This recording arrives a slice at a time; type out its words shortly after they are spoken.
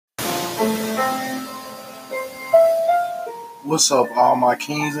What's up, all my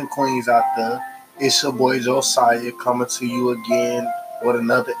kings and queens out there? It's your boy Josiah coming to you again with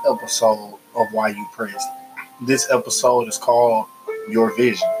another episode of Why You Pressed. This episode is called Your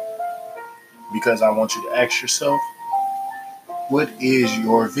Vision because I want you to ask yourself, what is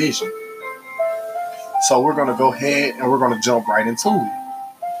your vision? So we're going to go ahead and we're going to jump right into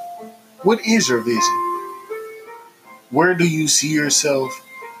it. What is your vision? Where do you see yourself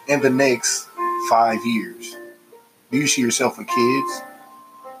in the next 5 years? Do you see yourself with kids,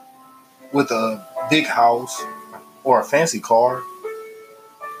 with a big house, or a fancy car?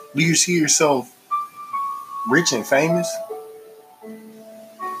 Do you see yourself rich and famous?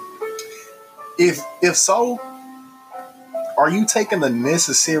 If so, are you taking the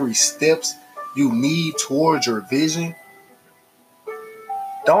necessary steps you need towards your vision?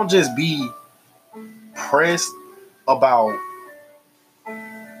 Don't just be pressed about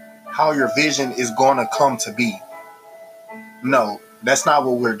how your vision is going to come to be. No, that's not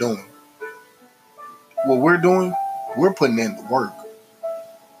what we're doing. What we're doing, we're putting in the work.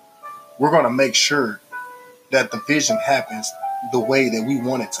 We're going to make sure that the vision happens the way that we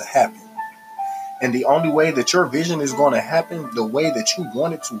want it to happen. And the only way that your vision is going to happen the way that you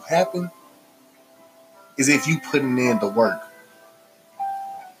want it to happen is if you putting in the work.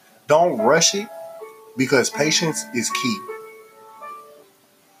 Don't rush it because patience is key.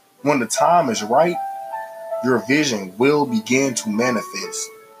 When the time is right, your vision will begin to manifest.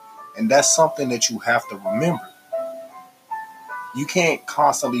 And that's something that you have to remember. You can't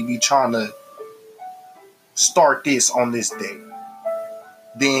constantly be trying to start this on this day.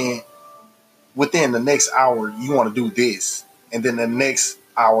 Then within the next hour, you want to do this. And then the next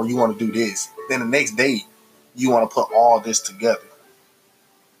hour, you want to do this. Then the next day, you want to put all this together.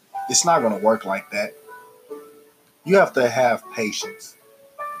 It's not going to work like that. You have to have patience.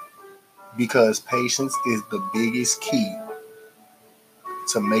 Because patience is the biggest key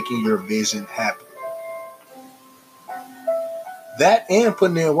to making your vision happen. That and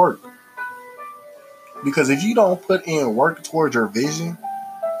putting in work. Because if you don't put in work towards your vision,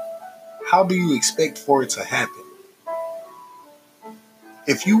 how do you expect for it to happen?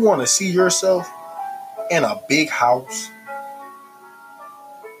 If you want to see yourself in a big house,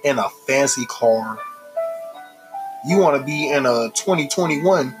 in a fancy car, you want to be in a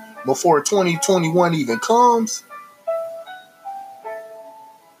 2021 before 2021 even comes,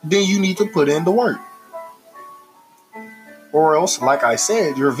 then you need to put in the work. Or else, like I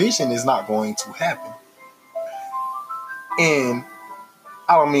said, your vision is not going to happen. And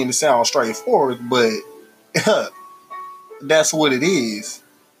I don't mean to sound straightforward, but that's what it is.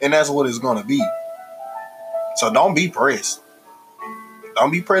 And that's what it's going to be. So don't be pressed. Don't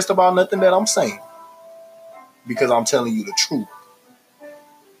be pressed about nothing that I'm saying. Because I'm telling you the truth.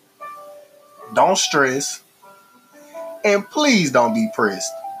 Don't stress. And please don't be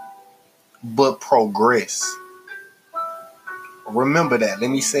pressed. But progress. Remember that. Let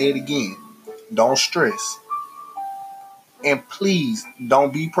me say it again. Don't stress. And please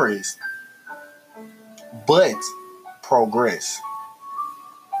don't be pressed. But progress.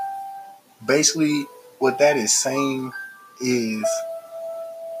 Basically, what that is saying is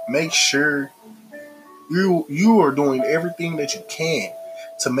make sure you are doing everything that you can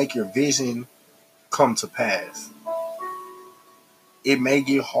to make your vision come to pass. It may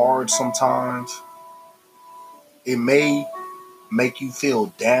get hard sometimes. It may make you feel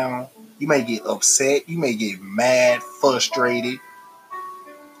down. You may get upset. You may get mad, frustrated.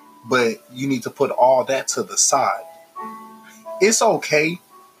 But you need to put all that to the side. It's okay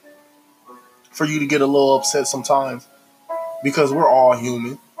for you to get a little upset sometimes because we're all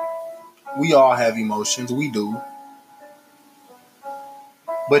human. We all have emotions. We do.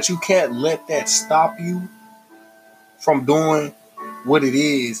 But you can't let that stop you from doing what it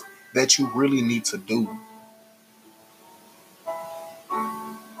is that you really need to do.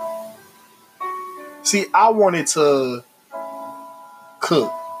 See, I wanted to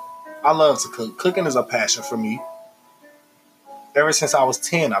cook. I love to cook. Cooking is a passion for me. Ever since I was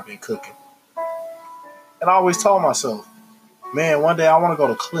 10, I've been cooking. And I always told myself, man, one day I want to go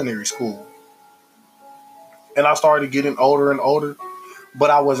to culinary school. And I started getting older and older, but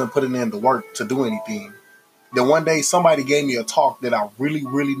I wasn't putting in the work to do anything. Then one day somebody gave me a talk that I really,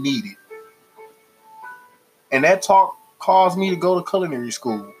 really needed. And that talk caused me to go to culinary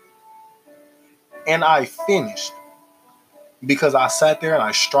school. And I finished because I sat there and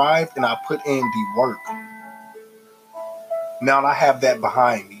I strived and I put in the work. Now I have that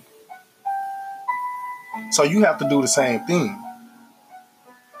behind me. So you have to do the same thing.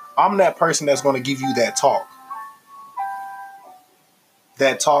 I'm that person that's going to give you that talk.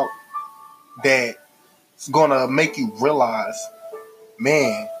 That talk that's gonna make you realize,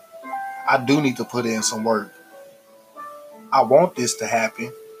 man, I do need to put in some work. I want this to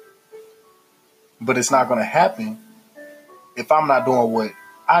happen, but it's not gonna happen if I'm not doing what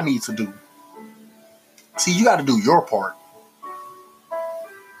I need to do. See, you got to do your part.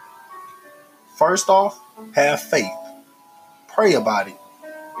 First off, have faith. Pray about it.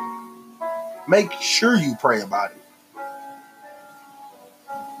 Make sure you pray about it.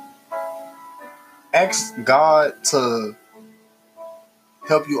 Ask God to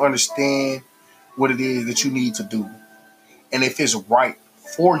help you understand what it is that you need to do. And if it's right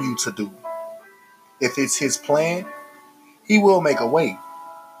for you to do. If it's His plan, He will make a way.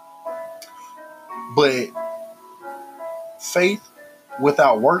 But faith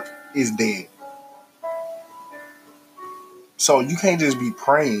without work is dead. So you can't just be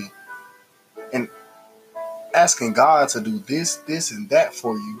praying and asking God to do this, this, and that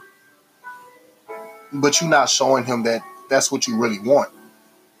for you, but you're not showing Him that that's what you really want.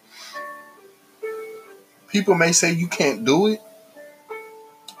 People may say you can't do it.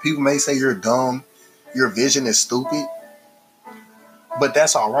 People may say you're dumb. Your vision is stupid. But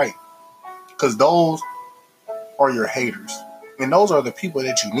that's all right. Because those are your haters. And those are the people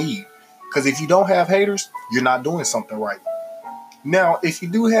that you need. Because if you don't have haters, you're not doing something right. Now, if you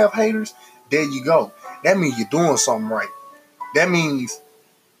do have haters, there you go. That means you're doing something right. That means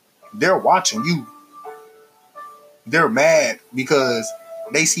they're watching you. They're mad because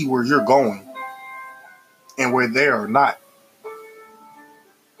they see where you're going and where they are not.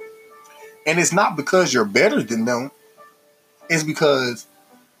 And it's not because you're better than them. It's because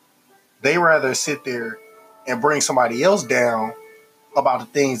they rather sit there and bring somebody else down about the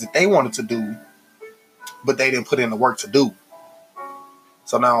things that they wanted to do, but they didn't put in the work to do.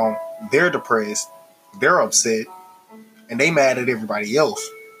 So now they're depressed, they're upset, and they mad at everybody else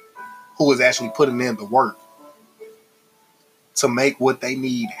who is actually putting in the work to make what they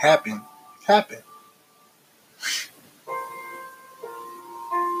need happen.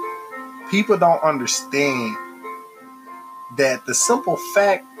 People don't understand that the simple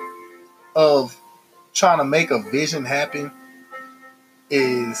fact of trying to make a vision happen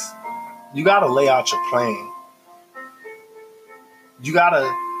is you got to lay out your plan. You got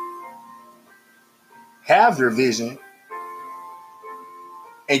to have your vision,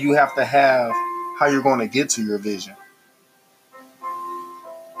 and you have to have how you're going to get to your vision.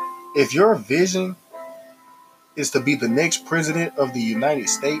 If your vision is to be the next president of the United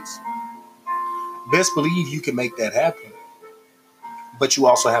States, best believe you can make that happen. But you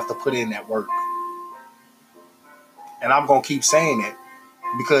also have to put in that work. And I'm going to keep saying that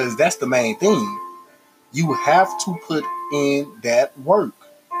because that's the main thing. You have to put in that work.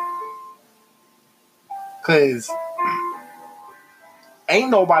 Because ain't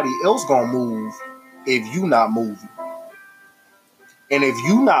nobody else going to move if you not moving. And if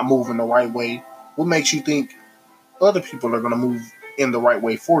you not moving the right way, what makes you think other people are going to move in the right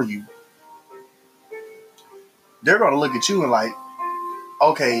way for you? They're going to look at you and like,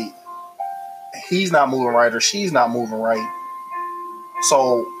 okay, he's not moving right or she's not moving right.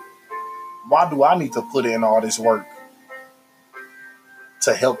 So why do I need to put in all this work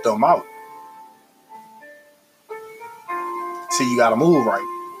to help them out? See, you got to move right.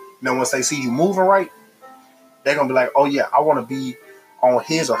 Now, once they see you moving right, they're going to be like, oh yeah, I want to be on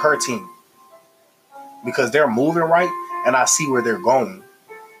his or her team because they're moving right and I see where they're going.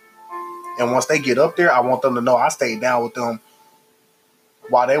 And once they get up there, I want them to know I stayed down with them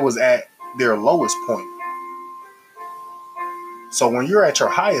while they was at their lowest point. So when you're at your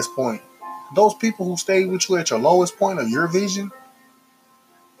highest point, those people who stayed with you at your lowest point of your vision,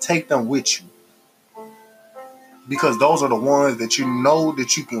 take them with you. Because those are the ones that you know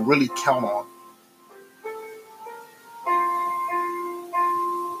that you can really count on.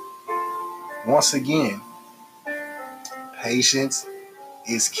 Once again, patience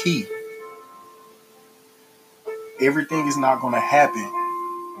is key. Everything is not going to happen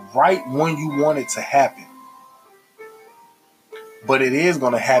right when you want it to happen. But it is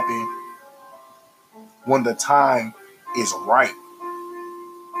going to happen when the time is right.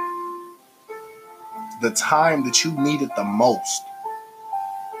 The time that you need it the most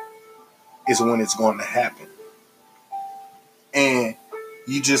is when it's going to happen. And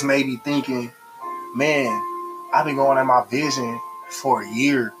you just may be thinking, man, I've been going at my vision for a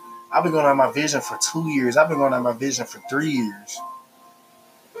year. I've been going at my vision for 2 years. I've been going at my vision for 3 years.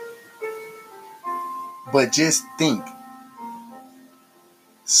 But just think.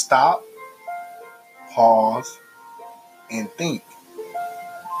 Stop, pause, and think.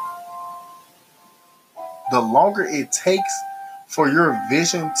 The longer it takes for your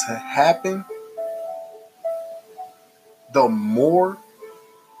vision to happen, the more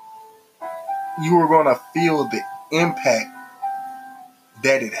you are going to feel the impact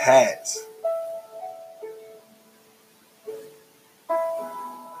that it has.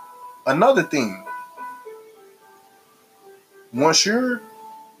 Another thing, once you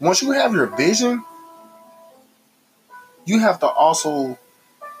have your vision, you have to also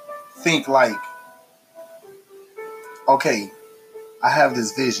think like, okay, I have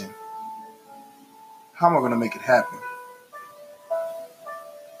this vision. How am I going to make it happen?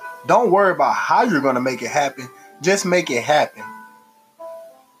 Don't worry about how you're going to make it happen. Just make it happen.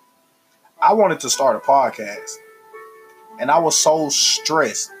 I wanted to start a podcast, and I was so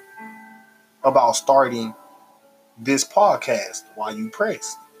stressed about starting this podcast while you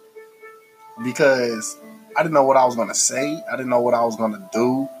pressed, because I didn't know what I was going to say. I didn't know what I was going to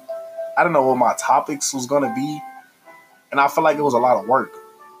do. I didn't know what my topics was going to be. And I felt like it was a lot of work.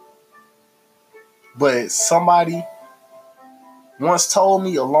 But somebody once told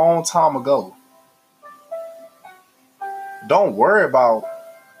me a long time ago, don't worry about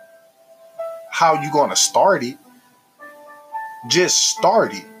how you're going to start it. Just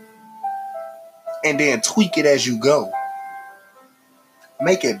start it. And then tweak it as you go.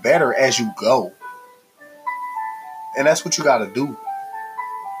 Make it better as you go. And that's what you got to do.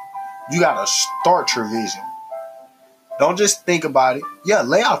 You got to start your vision. Don't just think about it. Yeah,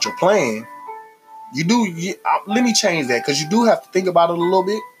 lay out your plan. You do. Let me change that, because you do have to think about it a little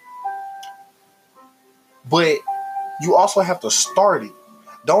bit. But you also have to start it.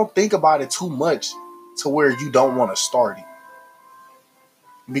 Don't think about it too much to where you don't want to start it.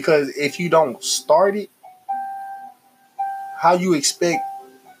 Because if you don't start it, how you expect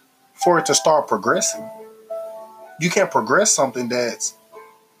for it to start progressing? You can't progress something that's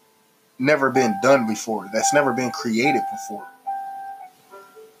never been done before, that's never been created before.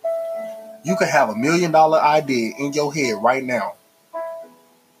 You could have $1 million idea in your head right now,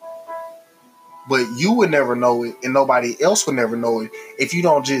 but you would never know it, and nobody else would never know it if you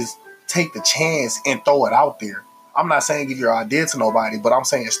don't just take the chance and throw it out there. I'm not saying give your idea to nobody, but I'm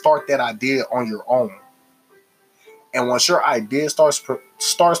saying start that idea on your own. And once your idea starts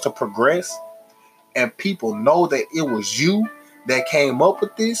to progress, and people know that it was you that came up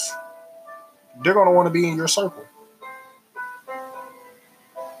with this, they're going to want to be in your circle.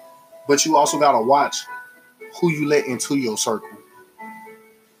 But you also got to watch who you let into your circle,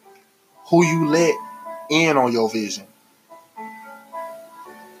 who you let in on your vision.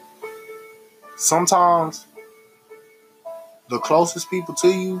 Sometimes the closest people to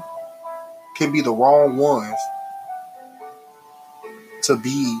you can be the wrong ones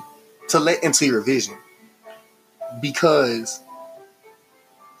to let into your vision, because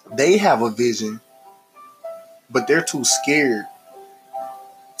they have a vision, but they're too scared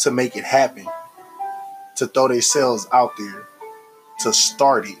to make it happen, to throw themselves out there, to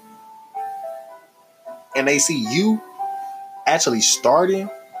start it. And they see you actually starting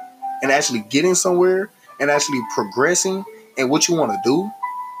and actually getting somewhere and actually progressing in what you want to do.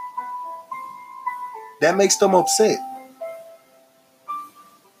 That makes them upset.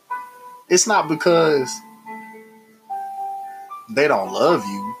 It's not because they don't love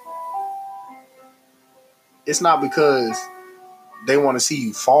you. It's not because they want to see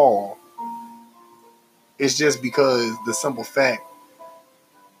you fall. It's just because the simple fact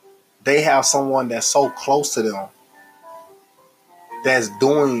they have someone that's so close to them that's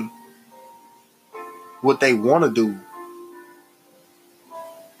doing what they want to do,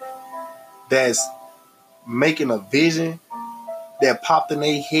 that's making a vision that popped in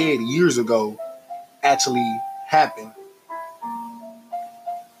their head years ago actually happen.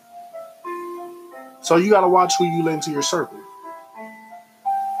 So you got to watch who you let into your circle.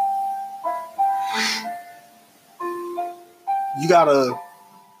 You got to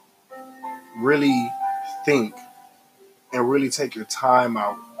really think and really take your time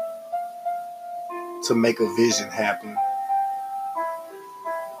out to make a vision happen.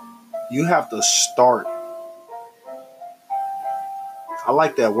 You have to start. I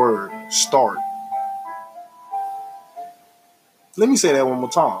like that word, start. Let me say that one more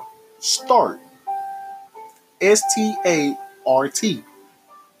time. Start. START.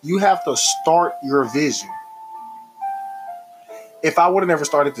 You have to start your vision. If I would have never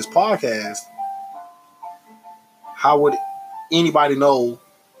started this podcast, how would anybody know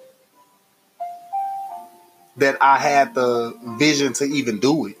that I had the vision to even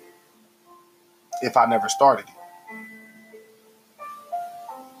do it if I never started it?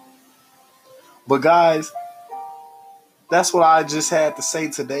 But guys, that's what I just had to say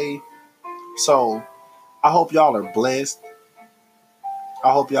today. So I hope y'all are blessed.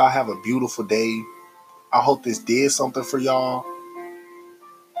 I hope y'all have a beautiful day. I hope this did something for y'all.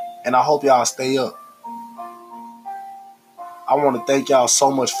 And I hope y'all stay up. I want to thank y'all so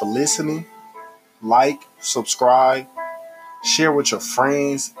much for listening. Like, subscribe, share with your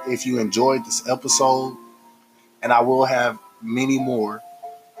friends if you enjoyed this episode. And I will have many more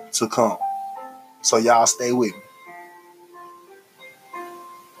to come. So y'all stay with me.